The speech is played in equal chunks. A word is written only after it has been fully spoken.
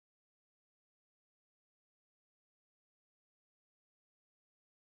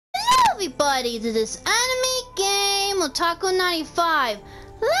everybody to this anime game Otaku 95.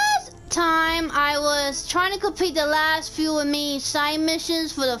 Last time I was trying to complete the last few of me side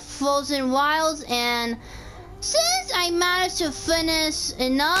missions for the Frozen Wilds, and since I managed to finish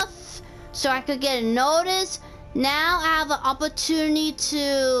enough so I could get a notice, now I have an opportunity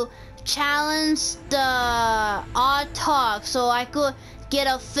to challenge the ARATAK so I could get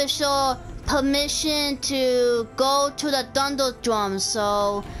official permission to go to the Thunderdrum.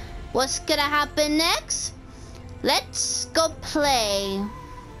 So what's gonna happen next? Let's go play.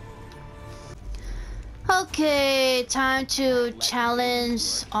 Okay, time to challenge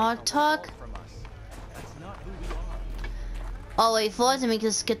ARATAK. Oh wait, first let me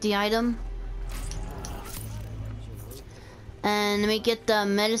just get the item. And let me get the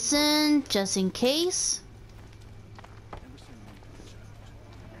medicine just in case.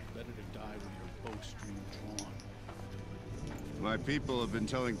 My people have been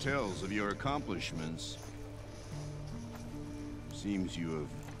telling tales of your accomplishments. Seems you have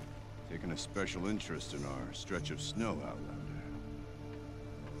taken a special interest in our stretch of snow, Outlander.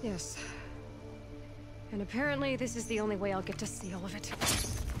 Yes. And apparently this is the only way I'll get to see all of it.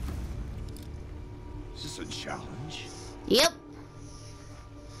 Is this a challenge? Yep.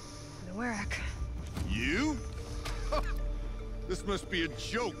 The ARATAK. You? This must be a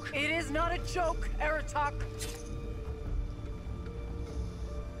joke. It is not a joke, ARATAK.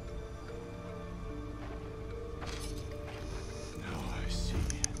 Now I see.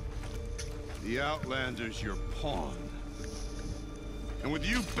 The Outlander's your pawn. And with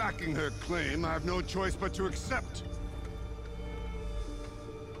you backing her claim, I have no choice but to accept.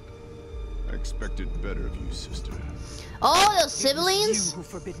 I expected better of you, sister. Oh, those siblings? It was you who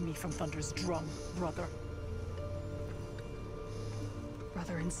forbidden me from Thunder's drum, brother.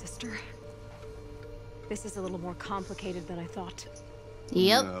 Brother and sister. This is a little more complicated than I thought.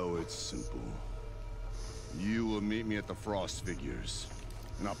 Yep. No, it's simple. You will meet me at the Frost Figures,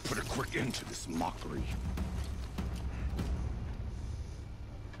 and I'll put a quick end to this mockery.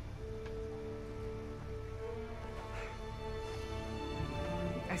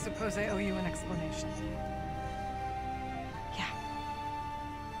 I suppose I owe you an explanation. Yeah.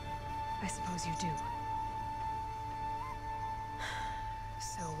 I suppose you do.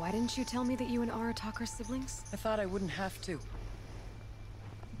 So why didn't you tell me that you and ARATAK are siblings? I thought I wouldn't have to.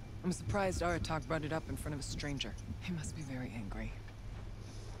 I'm surprised ARATAK brought it up in front of a stranger. He must be very angry.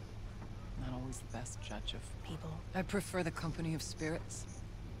 Not always the best judge of People. I prefer the company of spirits.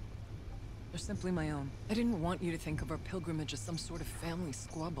 They're simply my own. I didn't want you to think of our pilgrimage as some sort of family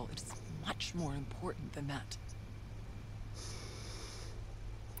squabble. It's much more important than that.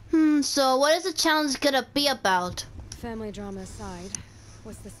 So what is the challenge gonna be about? Family drama aside,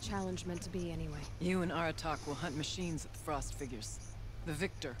 what's this challenge meant to be anyway? You and ARATAK will hunt machines at the Frost Figures. The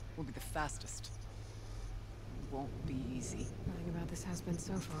victor will be the fastest. It won't be easy. Nothing about this has been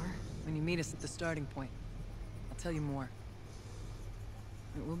so far. When you meet us at the starting point, I'll tell you more.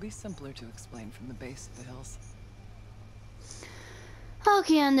 It will be simpler to explain from the base of the hills.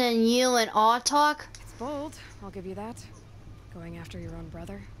 Okay, and then you and ARATAK? It's bold, I'll give you that. Going after your own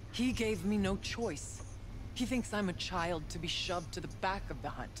brother. He gave me no choice. He thinks I'm a child to be shoved to the back of the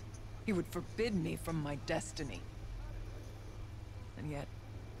hunt. He would forbid me from my destiny. And yet,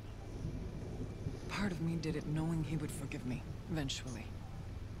 part of me did it knowing he would forgive me, eventually.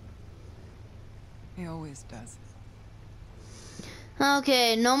 He always does.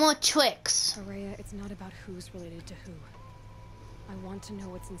 Okay, no more tricks. Araya, it's not about who's related to who. I want to know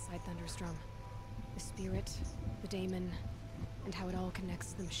what's inside Thunder's drum. The spirit, the daemon, and how it all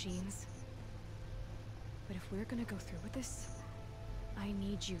connects to the machines. But if we're gonna go through with this, I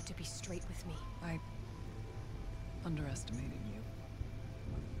need you to be straight with me. I underestimated you.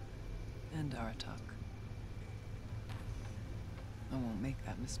 And ARATAK. I won't make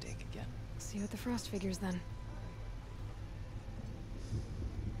that mistake again. See you at the Frost Figures then.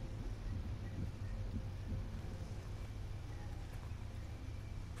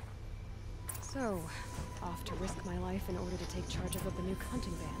 So, off to risk my life in order to take charge of the new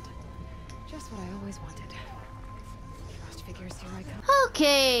hunting band. Just what I always wanted. Frost Figures, here I come.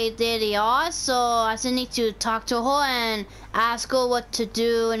 Okay, there they are. So I still need to talk to her and ask her what to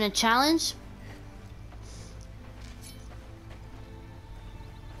do in a challenge.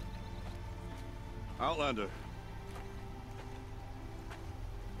 Outlander.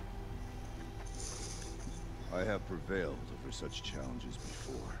 I have prevailed over such challenges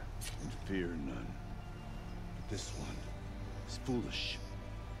before, and fear none. But this one is foolish.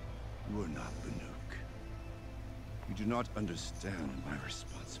 You are not Banuk. You do not understand my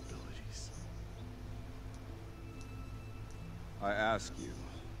responsibilities. I ask you,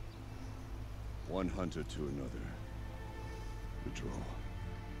 One hunter to another. Withdraw.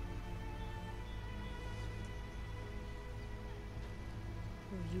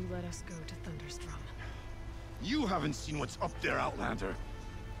 Will you let us go to Thunderstrom? You haven't seen what's up there, Outlander.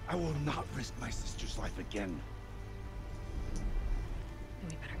 I will not risk my sister's life again. Then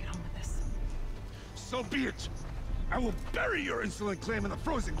we better get on with this. So be it. I will bury your insolent claim in the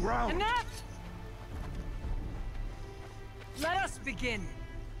frozen ground. Enough! Let us begin.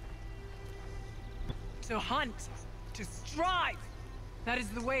 To hunt, to strive. That is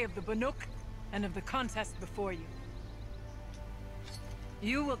the way of the Banuk and of the contest before you.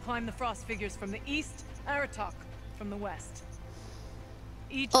 You will climb the frost figures from the east, ARATAK from the west.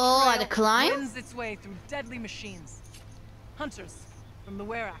 Each I had to trail climb? wins its way through deadly machines. Hunters from the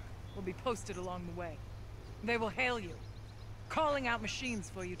ARATAK will be posted along the way. They will hail you, calling out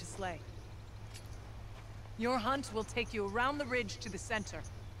machines for you to slay. Your hunt will take you around the ridge to the center,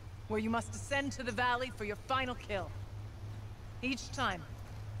 where you must descend to the valley for your final kill. Each time,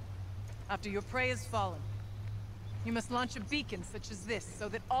 after your prey has fallen, you must launch a beacon such as this, so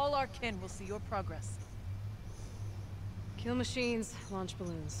that all our kin will see your progress. Kill machines, launch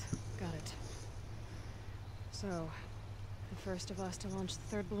balloons. Got it. So, the first of us to launch the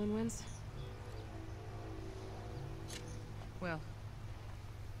third balloon wins? Well,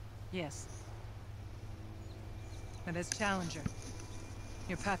 yes. But as challenger,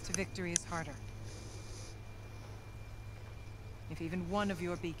 your path to victory is harder. If even one of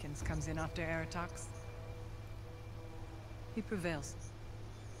your beacons comes in after ARATAK's, he prevails.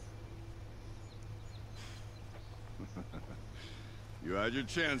 You had your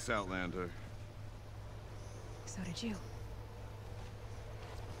chance, Outlander. So did you.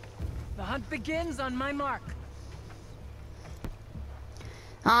 The hunt begins on my mark.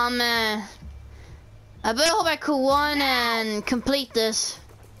 Oh man. I better hope I could win and complete this.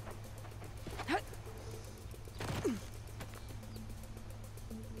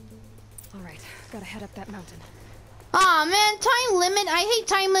 Alright, gotta head up that mountain. Aw man, time limit. I hate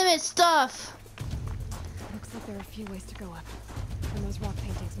time limit stuff. Looks like there are a few ways to go up. And those rock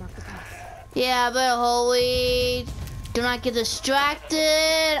paintings mark the path. Yeah, but holy. Do not get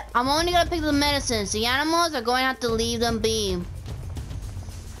distracted. I'm only gonna pick the medicines. The animals are going to have to leave them be.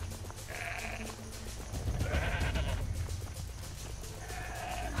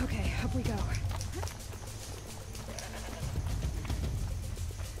 Okay, up we go.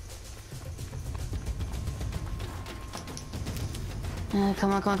 Come on,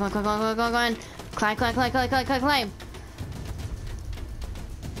 come on, come on, come on, come on, come on. Climb, climb, climb, climb, climb, climb, climb.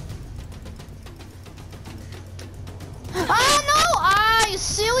 Oh no! Ah, you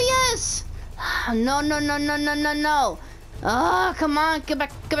serious? No, no, no, no, no, no, no. Oh, come on, get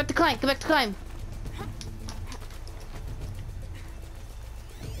back to climb, get back to climb.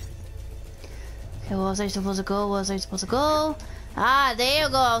 Okay, where was I supposed to go? Where was I supposed to go? Ah, there you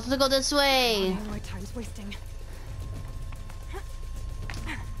go. I was supposed to go this way. Oh, my time's wasting.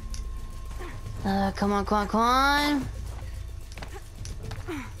 Come on, come on, come on.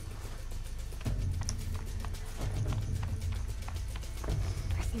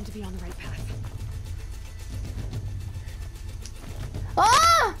 I seem to be on the right path.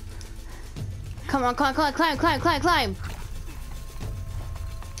 Ah! Come on, come on, come on, climb, climb, climb, climb.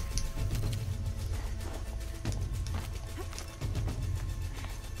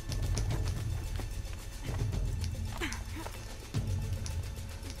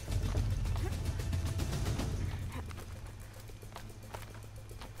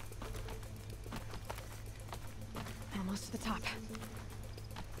 Almost to the top.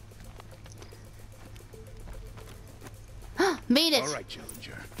 Made it. All right,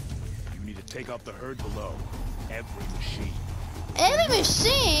 Challenger. You need to take out the herd below. Every machine. Every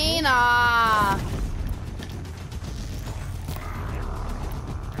machine. Ah.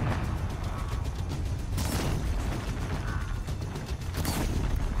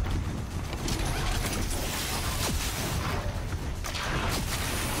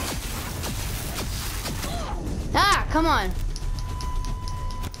 Ah, come on.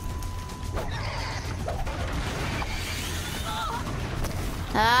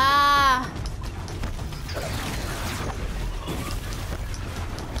 Ah.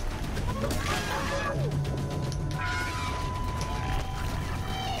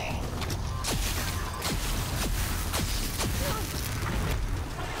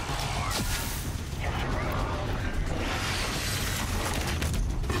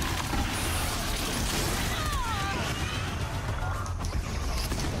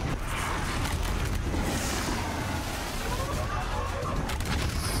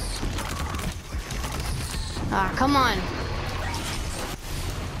 Ah, come on.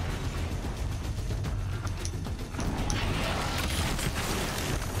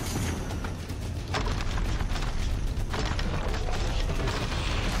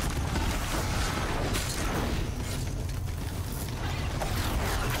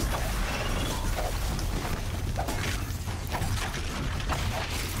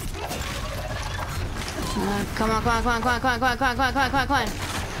 on, come on, come on, come on, come on, come on, come on, come on, come on, come on, come on.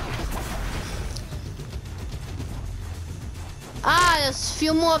 Ah, there's a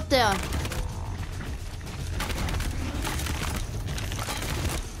few more up there.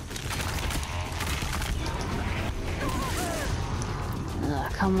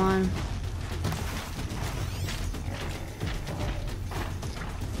 Come on.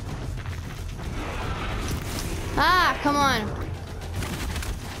 Ah, come on.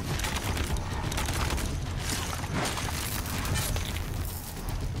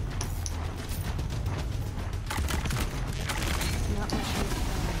 Not much use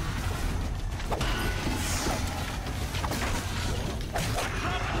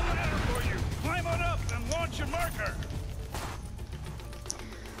For you. Climb on up and launch your marker.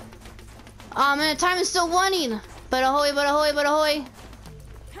 Oh man, time is still running. But ahoy, but ahoy, but ahoy.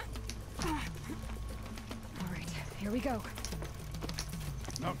 All right, here we go.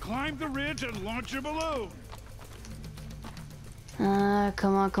 Now climb the ridge and launch your balloon.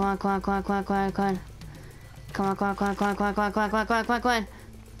 Come on, come on, come on, come on, come on, come on, come on. Come on, come on, come on, come on, come on, come on, come on, come on, come on, come on, come on.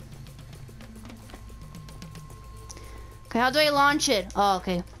 Okay, how do I launch it? Oh,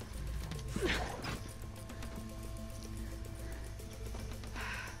 okay.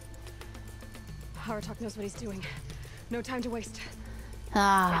 ARATAK knows what he's doing. No time to waste.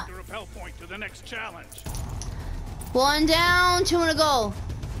 Ah. Take the rappel point to the next challenge. One down, two to go.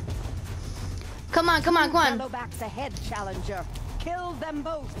 Come on, come on, come on. Yellowback's ahead, Challenger. Kill them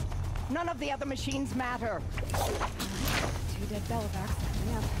both. None of the other machines matter. 2 dead Bellavacs.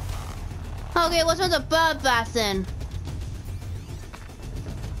 Yeah. Okay, what's with the bird bath then?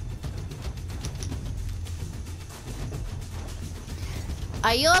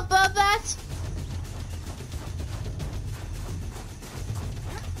 Are you a bird bath?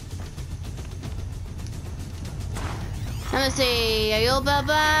 Let me see. Are you a bird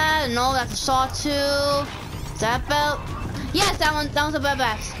bath? No, that's a sawtooth. Is that bell? Yes, that one's a bird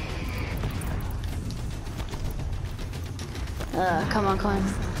bath. Come on, come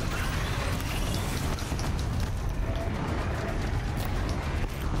on.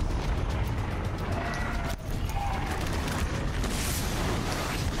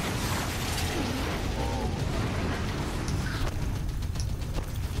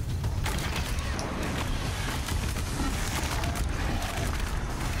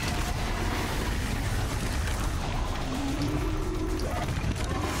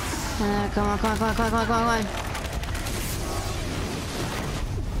 Come on, come on, come on, come on, come on, come on.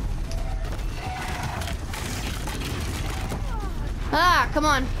 Ah, come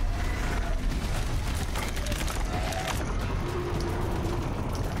on.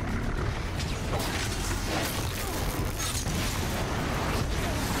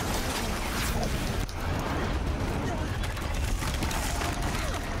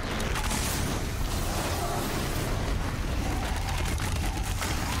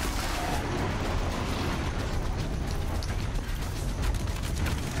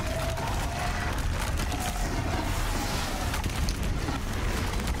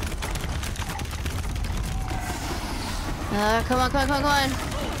 Come on, come on, come on, come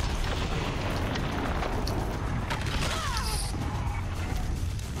on.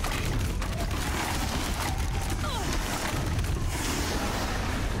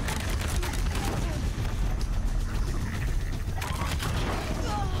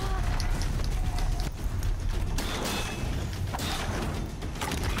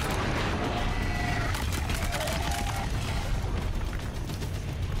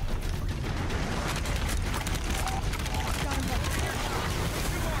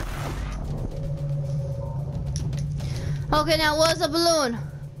 Okay, now where's the balloon?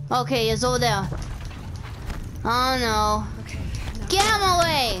 Okay, it's over there. Oh no. Okay. Now Get him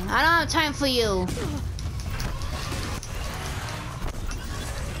away! I don't have time for you.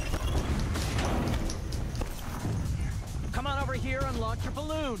 Come on over here and launch your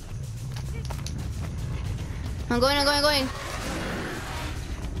balloon. I'm going, I'm going, I'm going.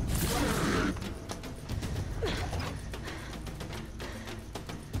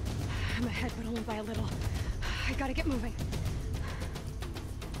 I'm ahead, but only by a little. I gotta get moving.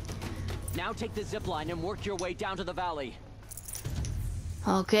 Now take the zip line and work your way down to the valley.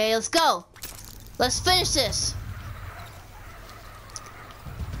 Okay, let's go. Let's finish this.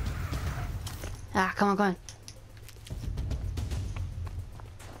 Ah, come on, come on.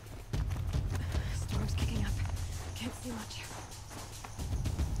 Storm's kicking up. Can't see much.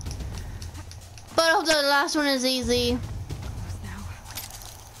 But I hope the last one is easy. Close now.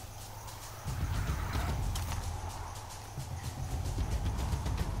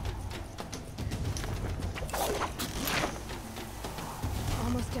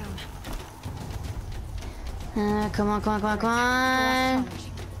 Almost down. Come on, come on, come on, come on.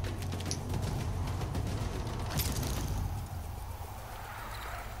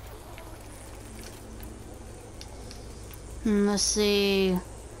 Let's see.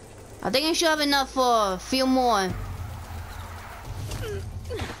 I think I should have enough for a few more.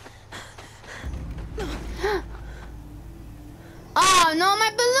 Oh no,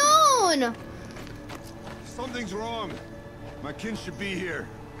 my balloon! Something's wrong. My kin should be here,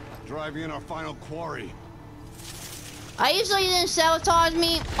 driving in our final quarry. Are you sure you didn't sabotage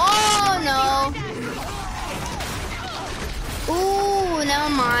me? Oh no! Ooh, never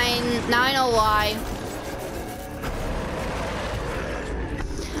mind. Now I know why.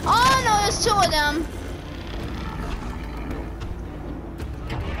 Oh no, there's two of them.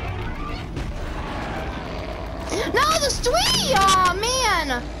 No, there's three! Oh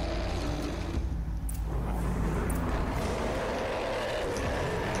man!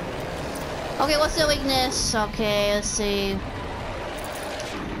 Okay, what's the weakness? Okay, let's see.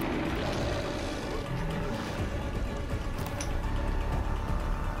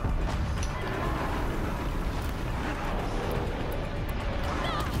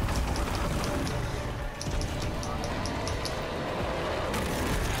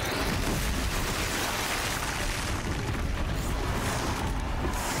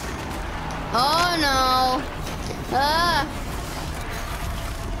 Oh no!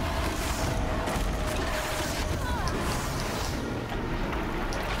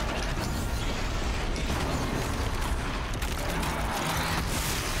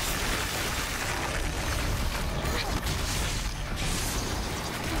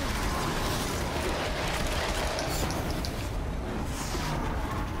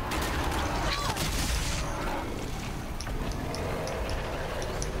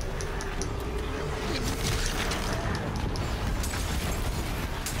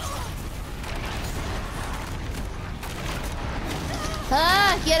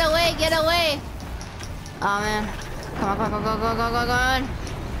 Get away, get away! Oh man. Come on, come on, go, go, go, go, go, on.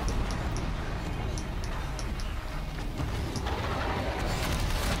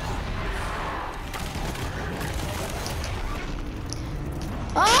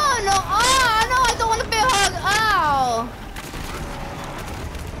 Oh no! Oh no! I don't want to be hugged! Ow!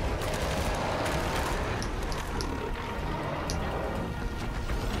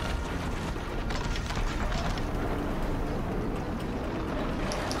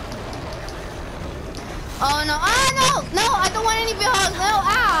 Oh no! Oh no! No! I don't want any big hugs! No!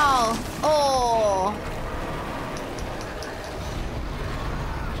 Ow! Oh!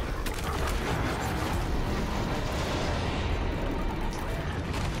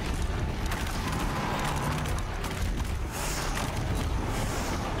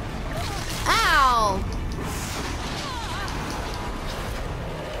 Ow!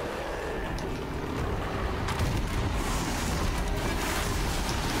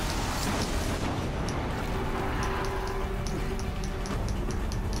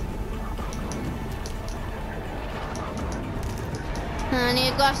 I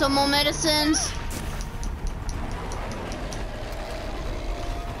need to grab some more medicines.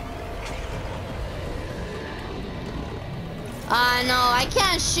 No, I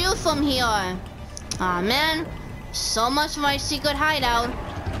can't shoot from here. Aw, man. So much for my secret hideout.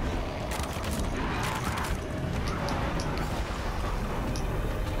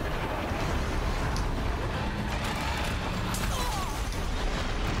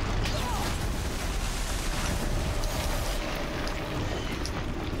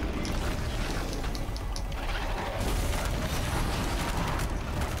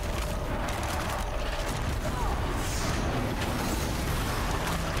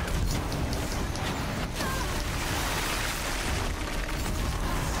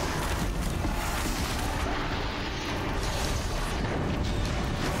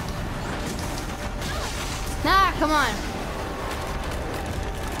 Nah, come on.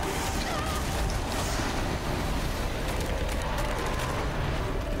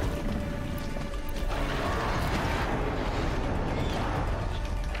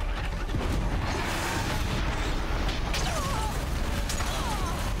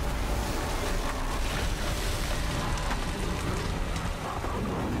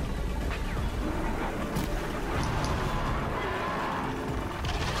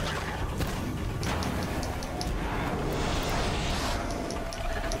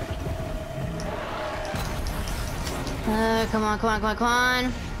 Come on, come on, come on, come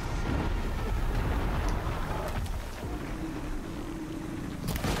on.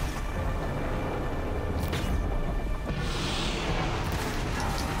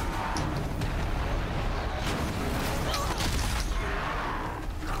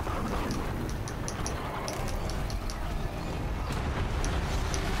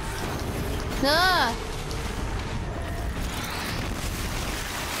 Ugh.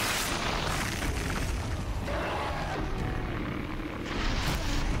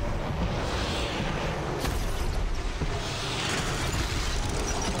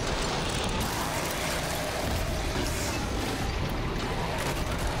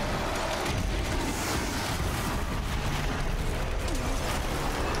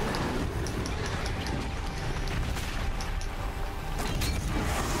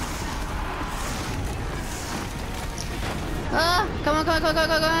 Come on, come on, come on,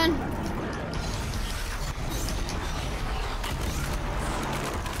 come on, come on.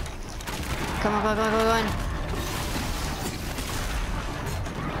 Come on, come on, come on, come on.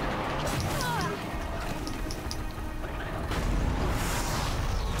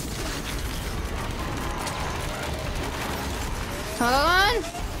 Come on.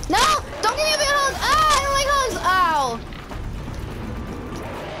 No! Don't give me a big hug! Ah, I don't like hugs! Ow!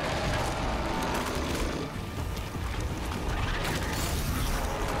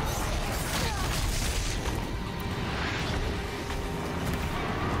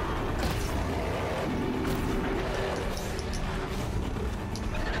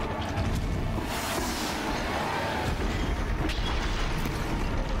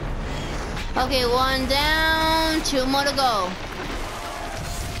 Okay, one down, two more to go.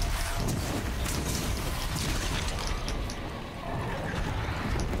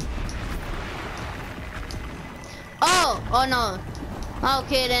 Oh no.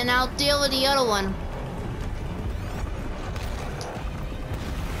 Okay, then I'll deal with the other one.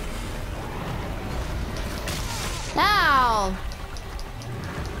 Ow!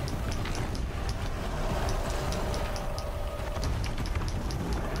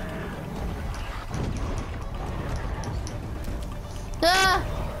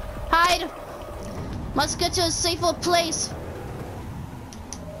 Hide! Must get to a safer place.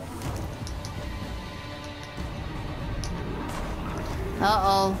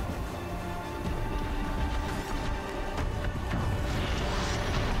 Uh-oh.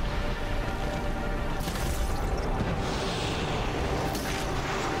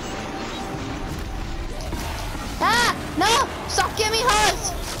 Ah! No! Stop giving me hugs!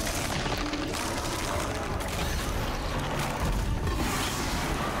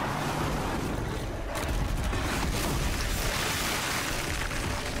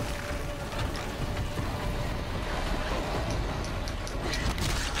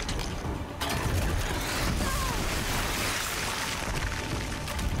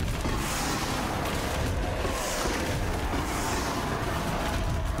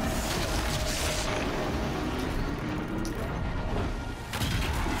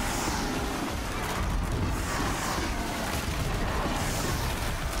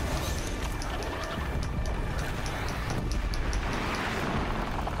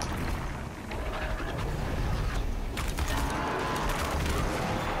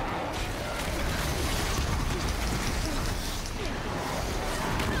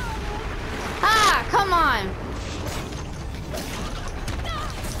 Come on.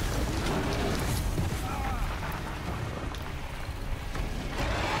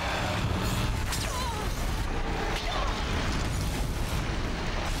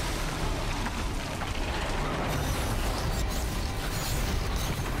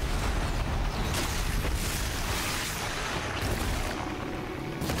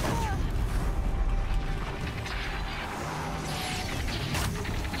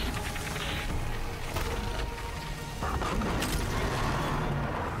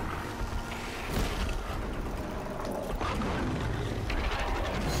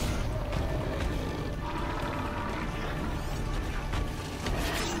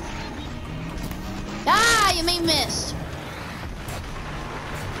 You may miss.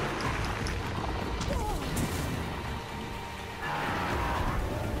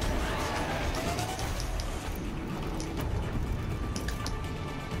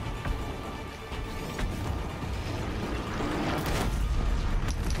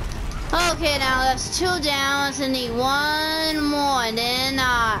 Okay, now that's 2 down. I need 1 more, and then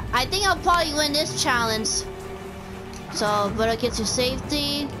I think I'll probably win this challenge. So better get to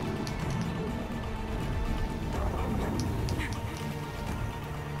safety.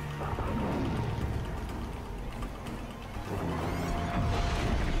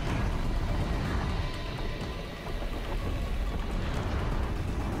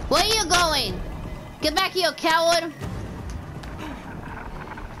 Where are you going? Get back here, coward!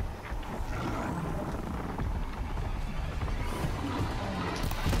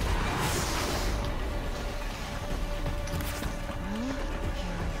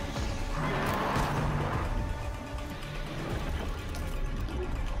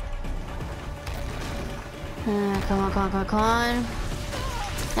 Come on, come on, come on, come on.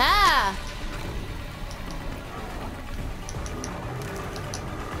 Ah!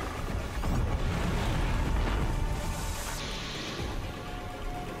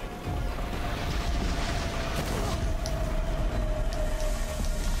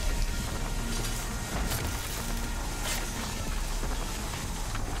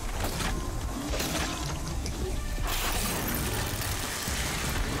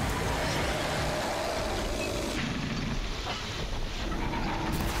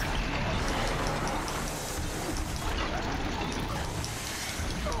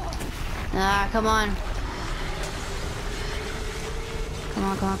 Ah, come on. Come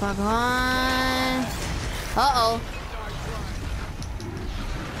on, come on, come on, come on. Uh-oh.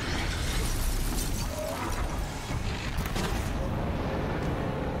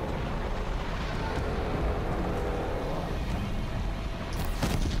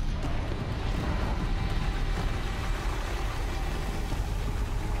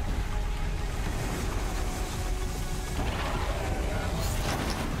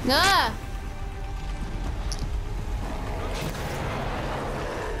 Ah!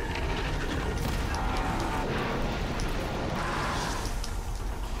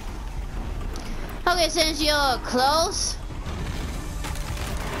 Okay, since you're close.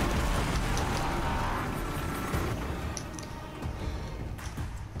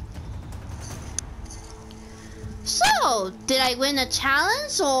 So, did I win the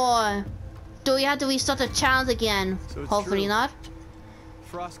challenge, or do we have to restart the challenge again? So it's Hopefully true. not.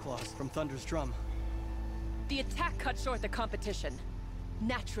 Frost claws from Thunder's drum. The attack cut short the competition.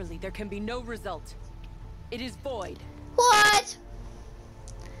 Naturally, there can be no result. It is void. What?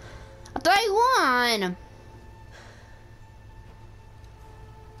 I thought I won.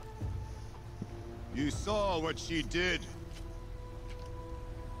 You saw what she did.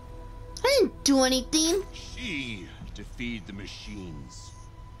 I didn't do anything. She defeated the machines.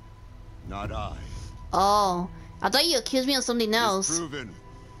 Not I. Oh, I thought you accused me of something else. It's proven.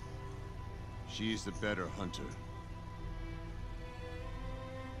 She's the better hunter.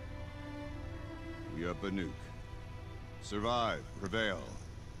 We are Banuk. Survive, prevail.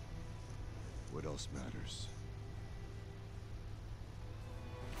 What else matters?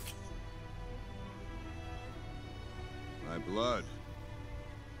 My blood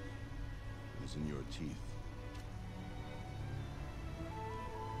is in your teeth.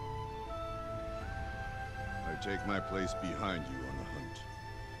 I take my place behind you on the hunt.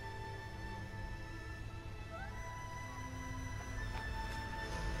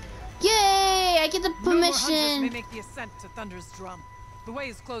 Yay! I get the No more hunters may permission. make the ascent to Thunder's drum. The way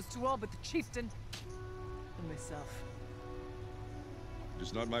is closed to all but the chieftain and myself. It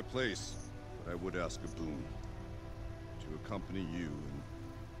is not my place, but I would ask a boon. To accompany you and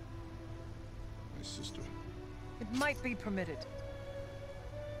my sister. It might be permitted.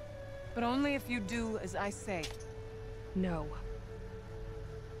 But only if you do as I say. No.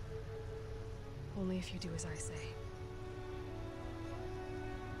 Only if you do as I say.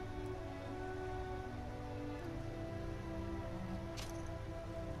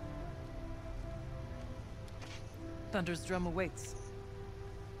 Thunder's drum awaits.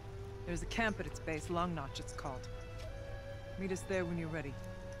 There's a camp at its base, Long Notch it's called. Meet us there when you're ready.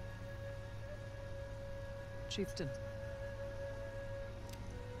 Chieftain.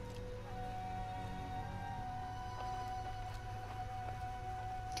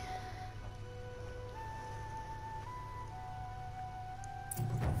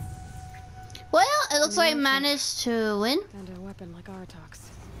 Well, it looks like I managed to win. And a weapon like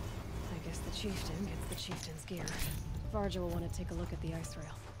ARATAK's. I guess the chieftain gets the chieftain's gear. Varja will want to take a look at the ice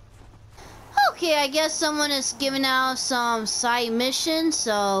rail. Okay, I guess someone is giving out some side missions,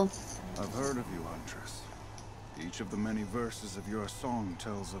 so... I've heard of you, Huntress. Each of the many verses of your song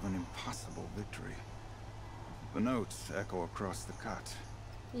tells of an impossible victory. The notes echo across the cut.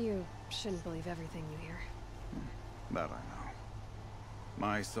 You shouldn't believe everything you hear. That I know.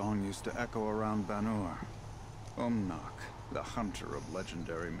 My song used to echo around Banur. Umnak, the hunter of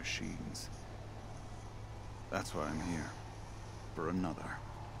legendary machines. That's why I'm here. For another.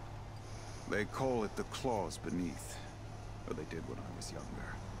 They call it the claws beneath. Or they did when I was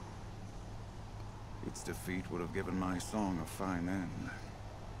younger. Its defeat would have given my song a fine end.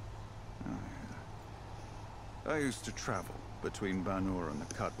 I used to travel between Banur and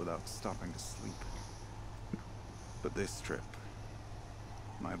the cut without stopping to sleep. But this trip,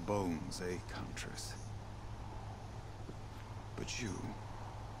 my bones ache, Huntress. But you,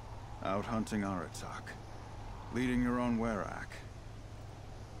 out hunting ARATAK, leading your own Werak.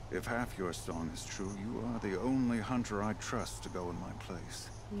 If half your song is true, you are the only hunter I trust to go in my place.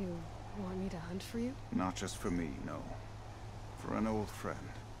 You Want me to hunt for you? Not just for me, no. For an old friend.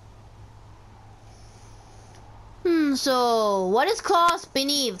 So what is Claws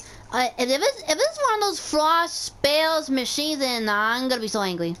Beneath? If it's one of those frost spells machines, then I'm gonna be so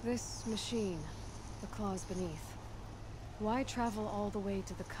angry. This machine, the Claws Beneath. Why travel all the way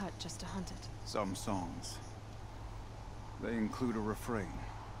to the cut just to hunt it? Some songs. They include a refrain.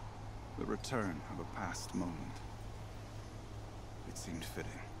 The return of a past moment. It seemed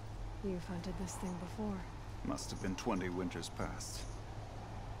fitting. You've hunted this thing before. Must have been 20 winters past.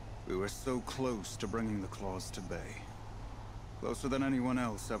 We were so close to bringing the claws to bay. Closer than anyone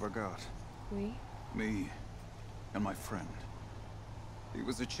else ever got. We? Me and my friend. He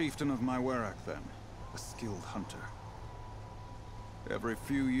was a chieftain of my Werak then, a skilled hunter. Every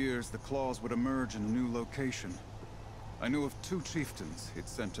few years, the claws would emerge in a new location. I knew of 2 chieftains he'd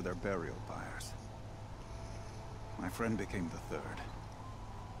sent to their burial pyres. My friend became the 3rd.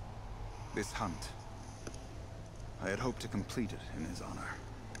 This hunt, I had hoped to complete it in his honor.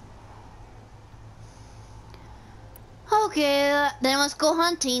 Okay, then let's go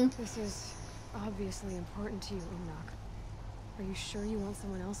hunting. This is obviously important to you, Umnak. Are you sure you want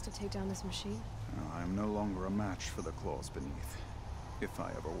someone else to take down this machine? I am no longer a match for the claws beneath, if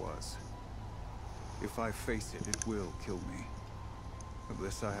I ever was. If I face it, it will kill me. Of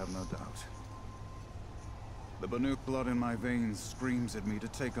this I have no doubt. The Banuk blood in my veins screams at me to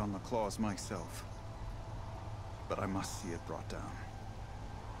take on the claws myself. But I must see it brought down.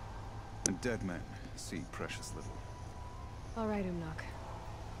 And dead men see precious little. All right, Umnak.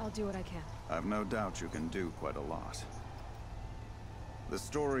 I'll do what I can. I've no doubt you can do quite a lot. The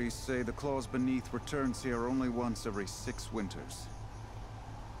stories say the claws beneath returns here only once every 6 winters.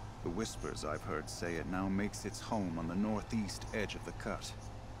 The whispers I've heard say it now makes its home on the northeast edge of the cut.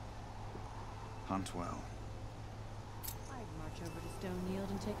 Hunt well. I'd march over to Stone Yield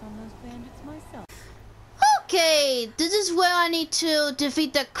and take on those bandits myself. Okay, this is where I need to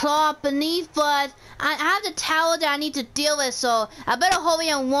defeat the claw beneath, but I have the tower that I need to deal with, so I better hurry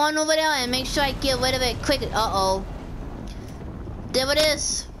and run over there and make sure I get rid of it quickly. Uh-oh. There it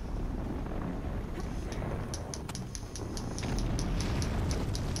is.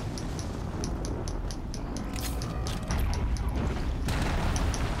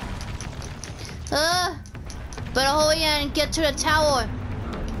 Better hurry and get to the tower.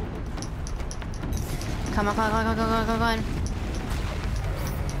 Come on, come on, come on, come on, come on.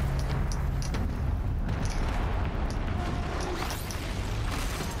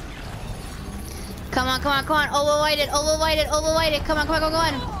 Come on, come on, come on. Override it, override it, override it. Come on, come on, come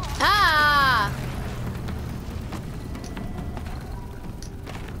on, come on. Ah!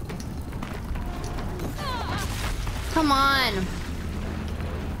 Come on.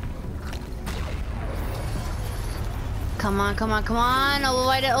 Come on, come on, come on.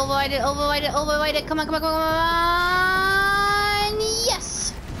 Override it, override it, override it, override it. Come on, come on, come on, come on.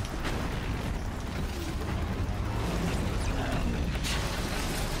 Yes!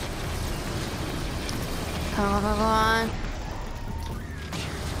 Come on, come on, come on.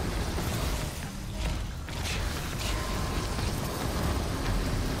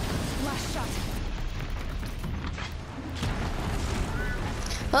 Last shot.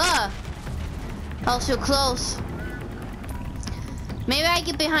 Ah! I was so close. Maybe I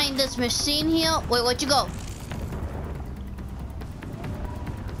get behind this machine here. Wait, where'd you go?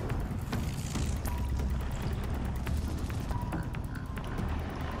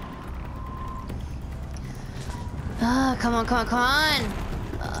 Ah, come on, come on, come on.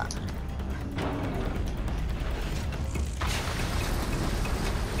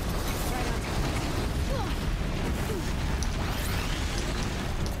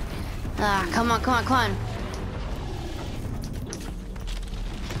 Come on, come on, come on.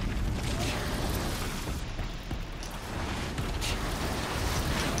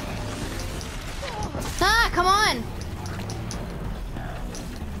 Ah, come on!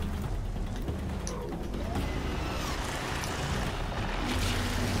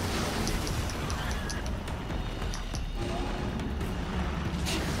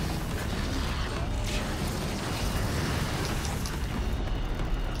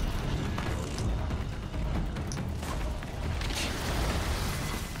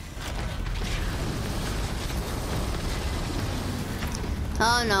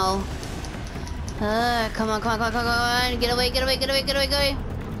 Oh no. Come on, come on, come on, come on, come on. Get away, get away, get away, get away, get away.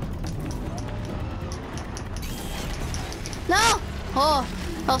 No! Oh,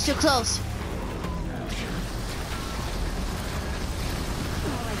 I was too close.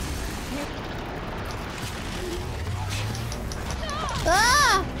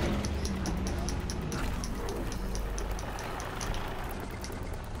 Ah!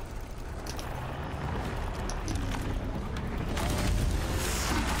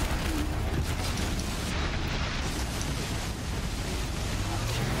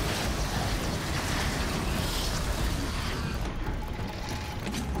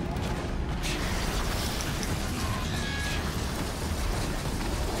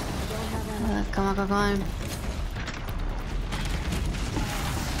 Come on, come on.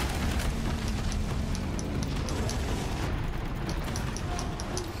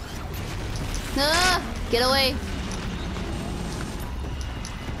 Ah, get away.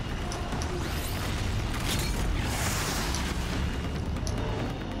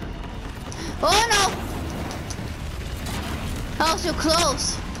 Oh no! Oh, so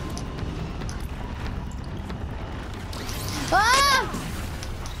close. Ah!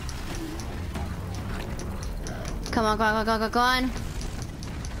 Come on, come on, come on, come on.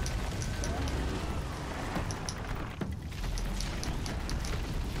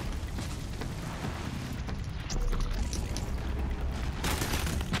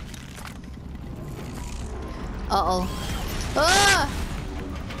 Uh-oh. Ah!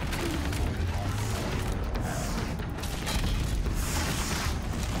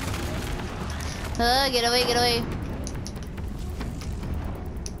 Get away, get away.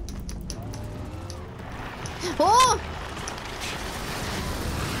 Oh!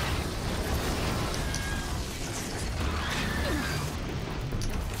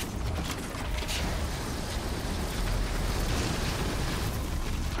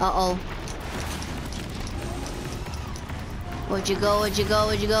 Uh-oh. Where'd you go? Where'd you go?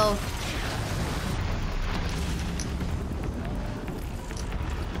 Where'd you go?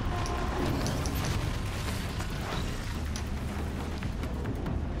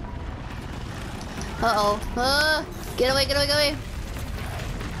 Uh-oh. Get away, get away, get away.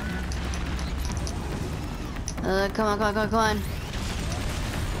 Come on, come on, come on, come on.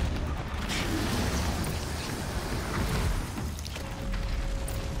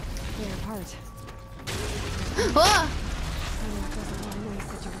 They're apart. Oh!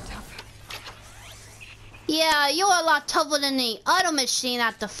 Yeah, you're a lot tougher than the other machine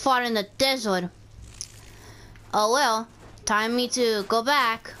at the far in the desert. Oh well, time me to go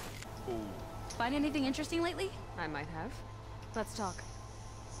back. Find anything interesting lately? I might have. Let's talk.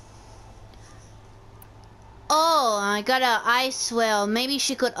 Oh, I got an ice well. Maybe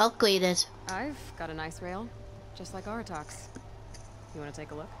she could upgrade it. I've got an ice rail, just like ARATAK's. You want to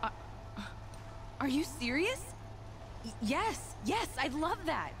take a look? Are you serious? Yes, yes, I'd love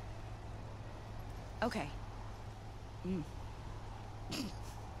that. Okay.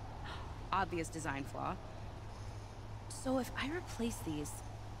 Obvious design flaw. So if I replace these...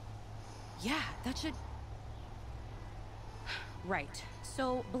 Yeah, that should... Right.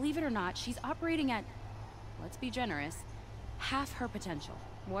 So, believe it or not, she's operating at, let's be generous, half her potential.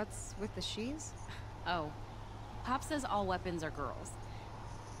 What's with the she's? Oh, Pop says all weapons are girls.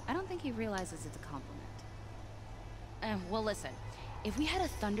 I don't think he realizes it's a compliment. Well, listen. If we had a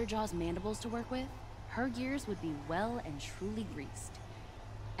Thunderjaw's mandibles to work with, her gears would be well and truly greased.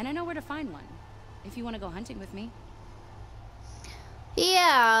 And I know where to find one, if you want to go hunting with me.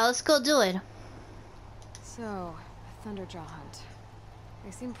 Yeah, let's go do it. So, a Thunderjaw hunt.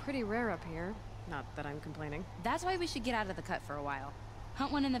 They seem pretty rare up here. Not that I'm complaining. That's why we should get out of the cut for a while.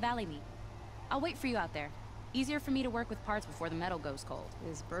 Hunt one in the valley meet. I'll wait for you out there. Easier for me to work with parts before the metal goes cold.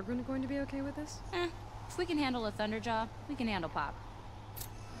 Is Bergman going to be okay with this? If we can handle a Thunderjaw, we can handle Pop.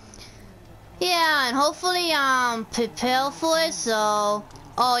 Yeah, and hopefully prepare for it, so...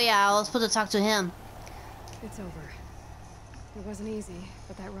 Oh yeah, I was supposed to talk to him. It's over. It wasn't easy,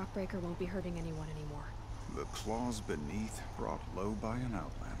 but that rock breaker won't be hurting anyone anymore. The claws beneath brought low by an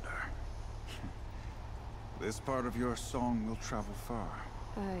outlander. This part of your song will travel far.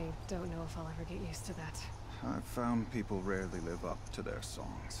 I don't know if I'll ever get used to that. I've found people rarely live up to their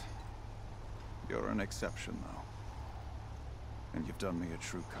songs. You're an exception, though. And you've done me a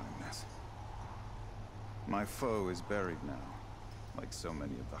true kindness. My foe is buried now, like so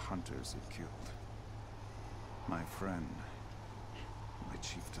many of the hunters it killed. My friend, my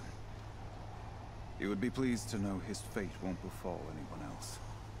chieftain. You would be pleased to know his fate won't befall anyone else.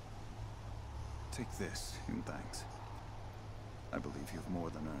 Take this in thanks. I believe you've more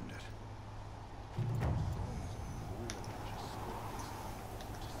than earned it.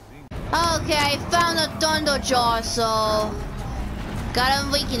 Okay, I found a Thunderjaw, so... Gotta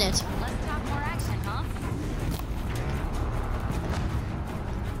awaken it. Let's talk more action, huh?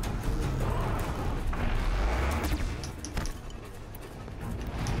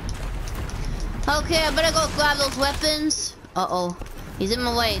 Okay, I better go grab those weapons. Uh-oh. He's in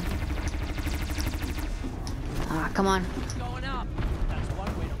my way. Ah, come on. Going up. That's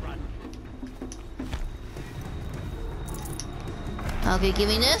one way to run. Okay, give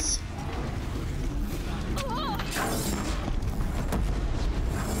me this.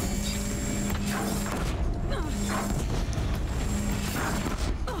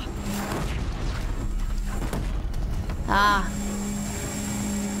 Ah.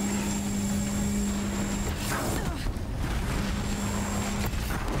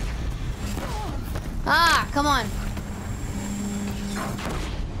 come on.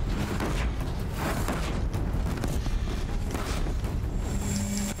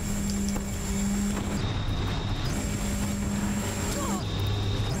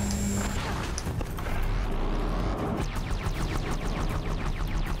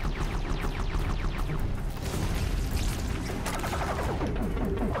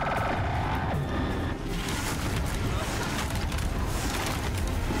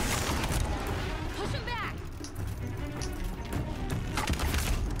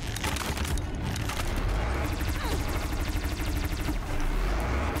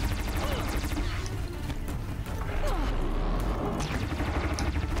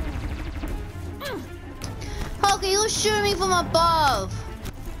 Okay, who's shooting me from above?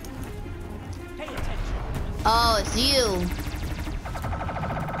 Pay attention. Oh, it's you.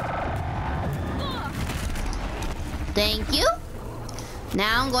 Thank you.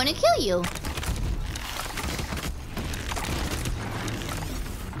 Now I'm going to kill you.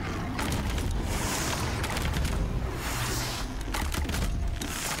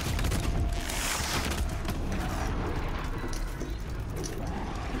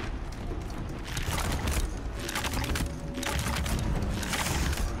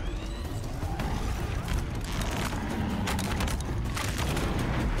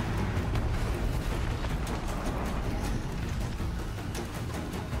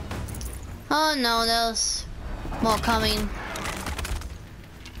 Oh no, there's more coming.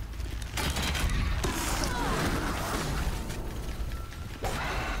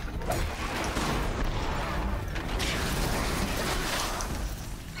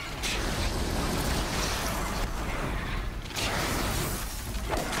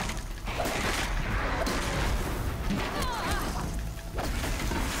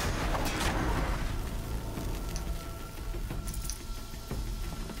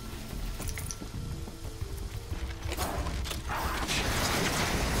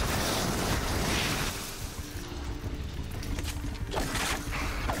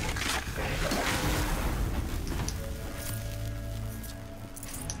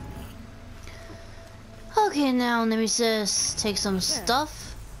 Okay, now let me just take some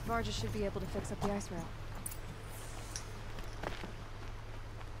stuff. Vargas should be able to fix up the ice rail.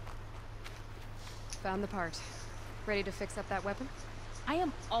 Found the part. Ready to fix up that weapon? I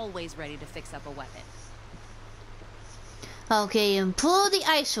am always ready to fix up a weapon. Okay, and pull the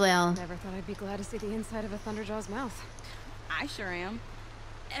ice rail. Never thought I'd be glad to see the inside of a Thunderjaw's mouth. I sure am.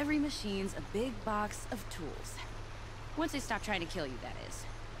 Every machine's a big box of tools. Once they stop trying to kill you, that is.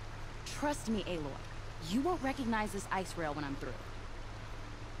 Trust me, Aloy. You won't recognize this ice rail when I'm through.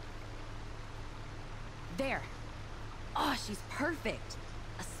 There. Oh, she's perfect.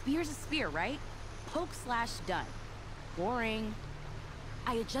 A spear's a spear, right? Poke slash done. Boring.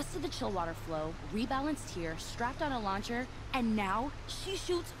 I adjusted the chill water flow, rebalanced here, strapped on a launcher, and now she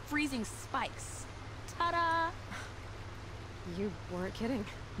shoots freezing spikes. Ta-da! You weren't kidding.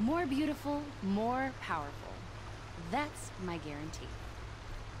 More beautiful, more powerful. That's my guarantee.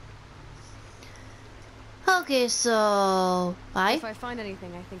 Okay, so If I find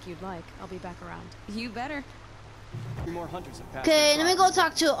anything I think you'd like, I'll be back around. You better. 3 more hunters have passed. okay, us let me by. go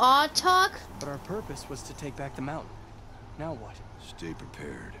talk to ARATAK. But our purpose was to take back the mountain. Now what? Stay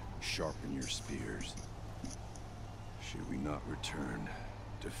prepared. Sharpen your spears. Should we not return,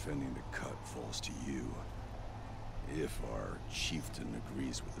 defending the cut falls to you. If our chieftain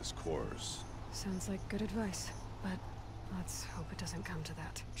agrees with his course. Sounds like good advice, but let's hope it doesn't come to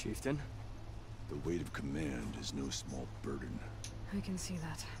that. Chieftain? The weight of command is no small burden. I can see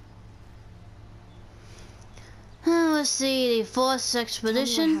that. Let's see, the fourth Tell me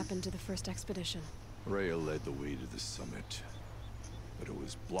expedition. what happened to the first expedition? Rhea led the way to the summit, but it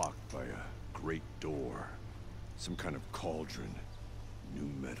was blocked by a great door. Some kind of cauldron. New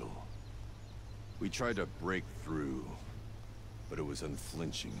metal. We tried to break through, but it was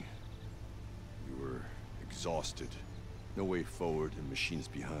unflinching. We were exhausted. No way forward and machines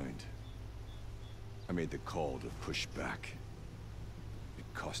behind. I made the call to push back. It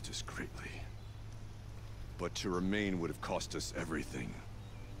cost us greatly. But to remain would have cost us everything.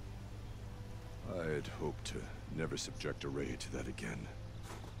 I had hoped to never subject Array to that again.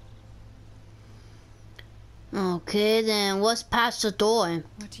 Okay, then what's past the door?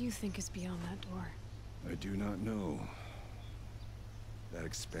 What do you think is beyond that door? I do not know. That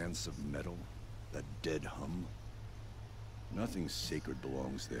expanse of metal, that dead hum. Nothing sacred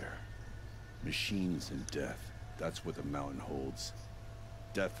belongs there. Machines and death, that's what the mountain holds.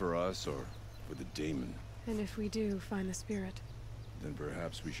 Death for us or for the daemon. And if we do find the spirit? Then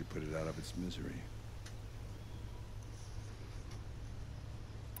perhaps we should put it out of its misery.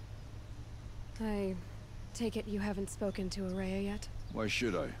 I Take it you haven't spoken to Araya yet? Why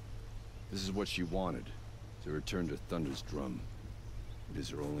should I? This is what she wanted, to return to Thunder's drum. It is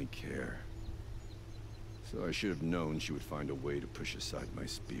her only care. So I should have known she would find a way to push aside my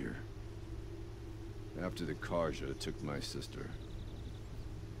spear. After the Karja took my sister,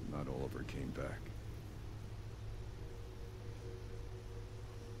 not all of her came back.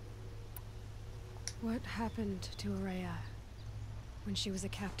 What happened to Araya when she was a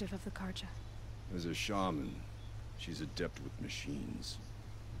captive of the Karja? As a shaman, she's adept with machines.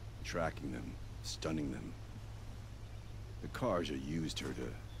 Tracking them, stunning them. The Karja used her to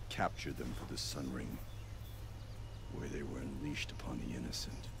capture them for the Sun Ring, where they were unleashed upon the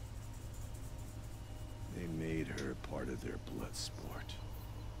innocent. They made her part of their blood sport.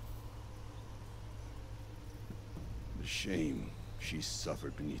 The shame she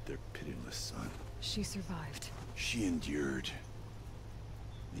suffered beneath their pitiless sun. She survived. She endured.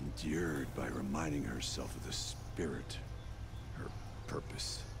 Endured by reminding herself of the spirit, her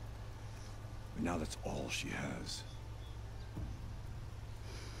purpose. But now that's all she has.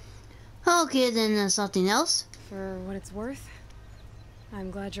 Okay, then something else. For what it's worth,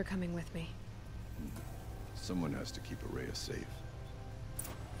 I'm glad you're coming with me. Someone has to keep Araya safe.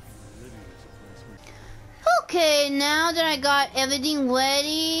 Okay, now that I got everything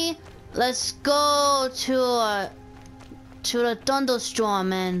ready, let's go to the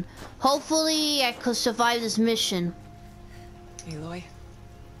thunderstorm, and hopefully I could survive this mission. Aloy,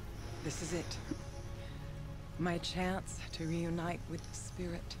 this is it. My chance to reunite with the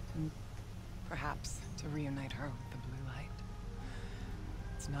spirit, and perhaps to reunite her with the blue light.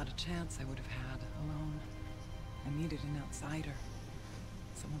 It's not a chance I would have had alone. I needed an outsider.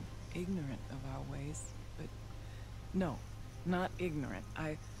 Someone ignorant of our ways, but no, not ignorant.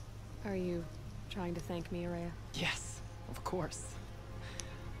 Are you trying to thank me, Araya? Yes, of course.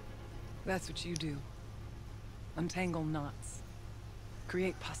 That's what you do. Untangle knots.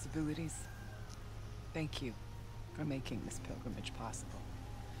 Create possibilities. Thank you for making this pilgrimage possible.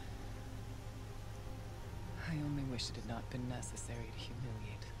 I only wish it had not been necessary to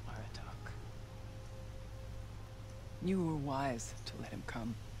humiliate ARATAK. You were wise to let him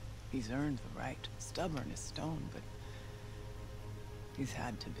come. He's earned the right. Stubborn as stone, but he's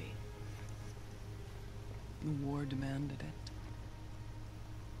had to be. The war demanded it.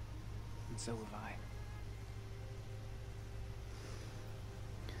 And so have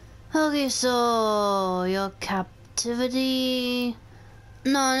I. Okay, so your captivity.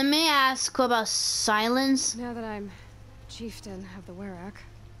 No, let me ask about silence. Now that I'm chieftain of the Werak,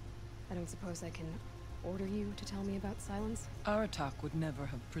 I don't suppose I can order you to tell me about silence? ARATAK would never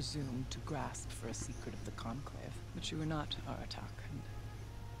have presumed to grasp for a secret of the Conclave. But you are not ARATAK, and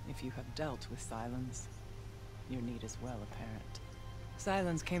if you have dealt with Silence, your need is well apparent.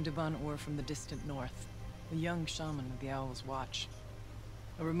 Silence came to Ban-Ur from the distant north, a young shaman of the Owl's Watch.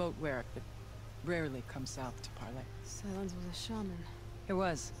 A remote Werak that rarely comes south to parley. Silence was a shaman. He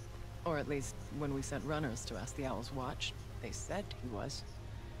was. Or at least, when we sent runners to ask the Owl's Watch, they said he was.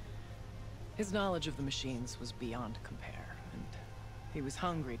 His knowledge of the machines was beyond compare, and he was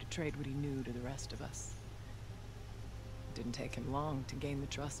hungry to trade what he knew to the rest of us. It didn't take him long to gain the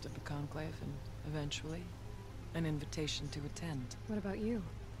trust of the Conclave, and eventually, an invitation to attend. What about you?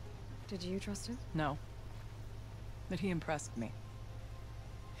 Did you trust him? No. But he impressed me.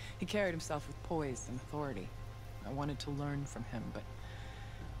 He carried himself with poise and authority. I wanted to learn from him, but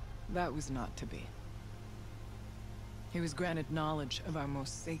that was not to be. He was granted knowledge of our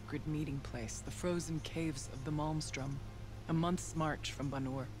most sacred meeting place, the frozen caves of the Malmstrom, a month's march from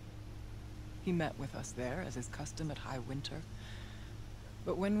Ban-Ur. He met with us there, as is custom at high winter.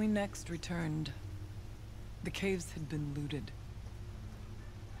 But when we next returned, the caves had been looted.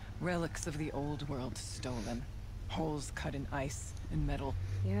 Relics of the old world stolen. Holes cut in ice and metal.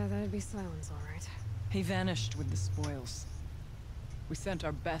 Yeah, that'd be Silence, all right. He vanished with the spoils. We sent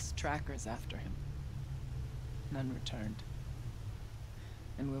our best trackers after him. None returned.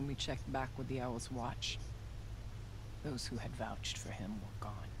 And when we checked back with the Owl's Watch, those who had vouched for him were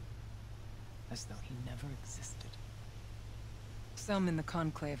gone. As though he never existed. Some in the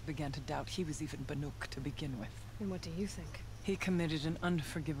Conclave began to doubt he was even Banuk to begin with. And what do you think? He committed an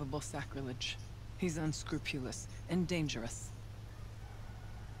unforgivable sacrilege. He's unscrupulous and dangerous.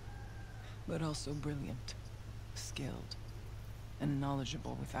 But also brilliant, skilled, and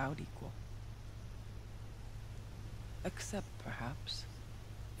knowledgeable without equal. Except, perhaps,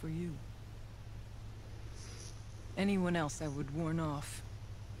 for you. Anyone else I would warn off,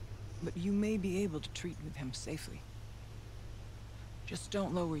 but you may be able to treat with him safely. Just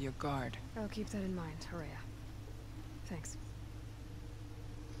don't lower your guard. I'll keep that in mind, Araya. Thanks.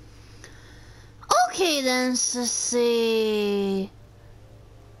 Okay, then let's see.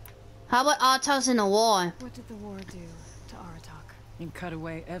 How about ARATAK's in the war? What did the war do to ARATAK? He cut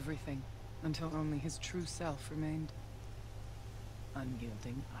away everything until only his true self remained.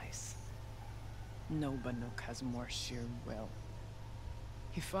 Unyielding ice. No Banuk has more sheer will.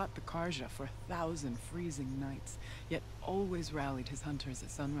 He fought the Karja for 1,000 freezing nights, yet always rallied his hunters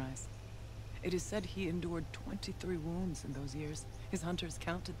at sunrise. It is said he endured 23 wounds in those years. His hunters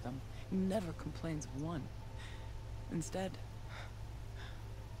counted them. He never complains of one. Instead,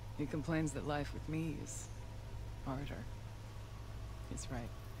 he complains that life with me is harder. He's right.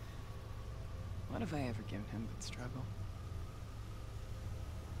 What have I ever given him but struggle?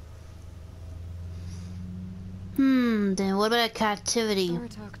 Then what about captivity?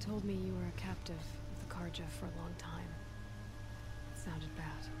 ARATAK told me you were a captive of the Karja for a long time. It sounded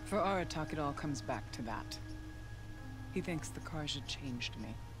bad. For ARATAK, it all comes back to that. He thinks the Karja changed me.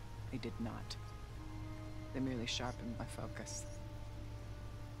 They did not. They merely sharpened my focus.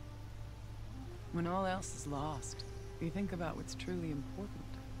 When all else is lost, you think about what's truly important.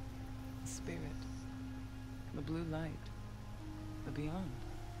 The spirit, the blue light, the beyond.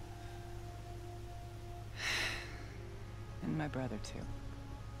 And my brother, too.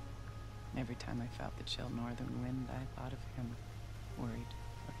 Every time I felt the chill northern wind, I thought of him, worried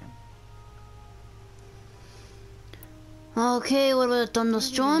for him. Okay, what about the What did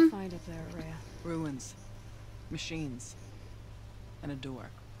thunderstorm? you find up there, Rhea? Ruins, machines, and a door,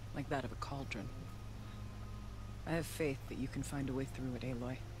 like that of a cauldron. I have faith that you can find a way through it,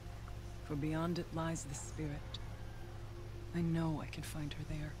 Aloy. For beyond it lies the spirit. I know I can find her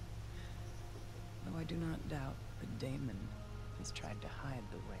there. Though I do not doubt that Damon has tried to hide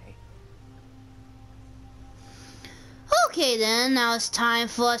the way. Okay then, now it's time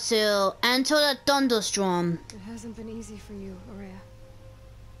for us to enter the thunderstorm. It hasn't been easy for you, Rhea.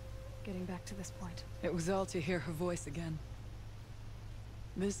 Getting back to this point. It was all to hear her voice again.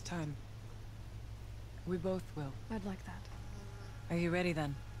 This time, we both will. I'd like that. Are you ready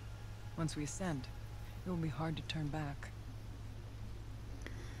then? Once we ascend, it will be hard to turn back.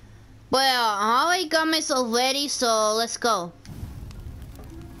 Well, I already got myself ready, so let's go.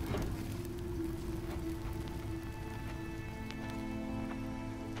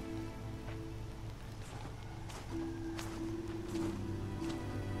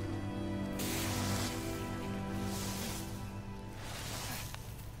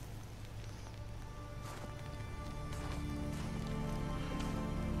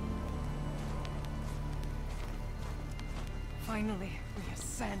 Finally, we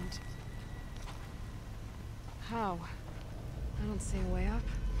ascend. How? I don't see a way up.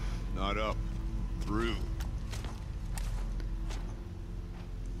 Not up. Through.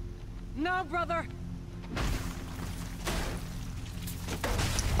 No, brother!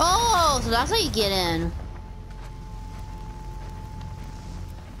 Oh, so that's how you get in.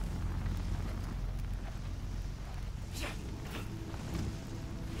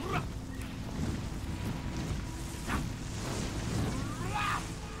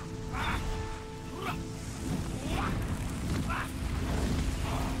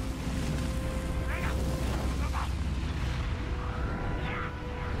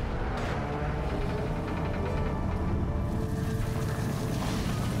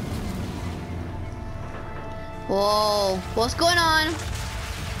 Whoa, what's going on?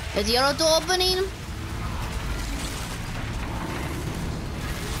 Is the other door opening?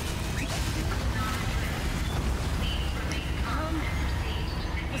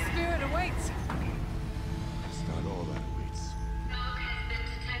 The spirit awaits! It's not all that awaits. Smoke has been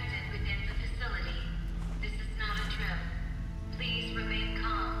detected within the facility. This is not a drill. Please remain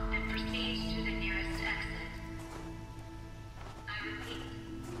calm and proceed to the nearest exit. I repeat,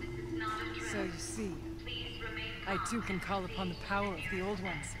 this is not a drill. So you see, Please remain I calm too can and call upon the proceed power to of the the old nearest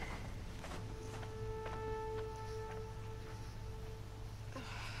ones. exit.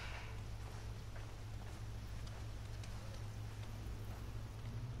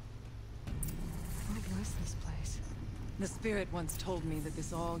 What was this place? The spirit once told me that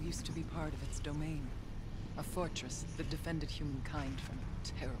this all used to be part of its domain. A fortress that defended humankind from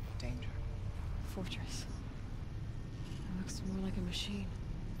terrible danger. Fortress. It looks more like a machine.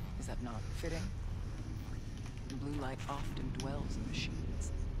 Is that not fitting? The blue light often dwells in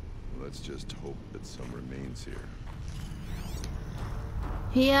machines. Let's just hope that some remains here.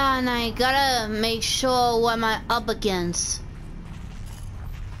 Yeah, and I gotta make sure what am I up against.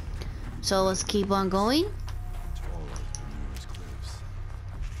 So let's keep on going. Tall as the nearest cliffs.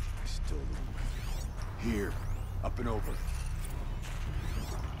 I still don't. Here. Up and over.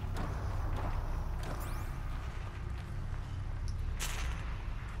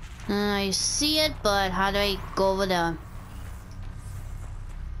 I see it, but how do I go over there?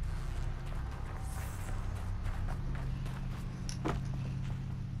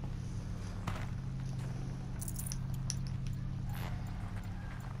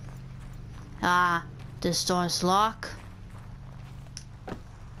 Ah, this door is locked.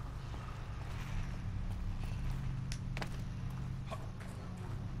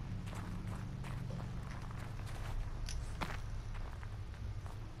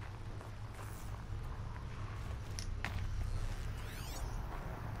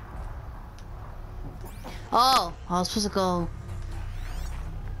 Oh, I was supposed to go.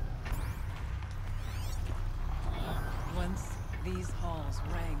 Once these halls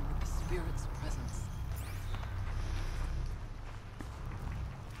rang with the spirit's presence.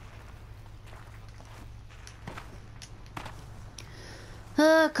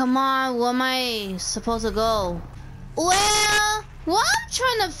 Come on, where am I supposed to go? Well, I'm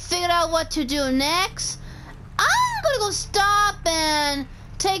trying to figure out what to do next. I'm gonna go stop and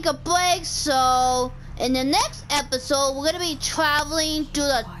take a break, so in the next episode, we're gonna be traveling to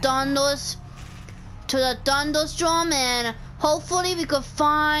the thunderstorm, and hopefully we could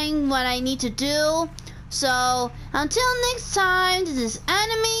find what I need to do. So, until next time, this is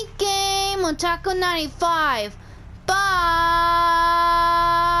Anime Game on Taco 95. Bye!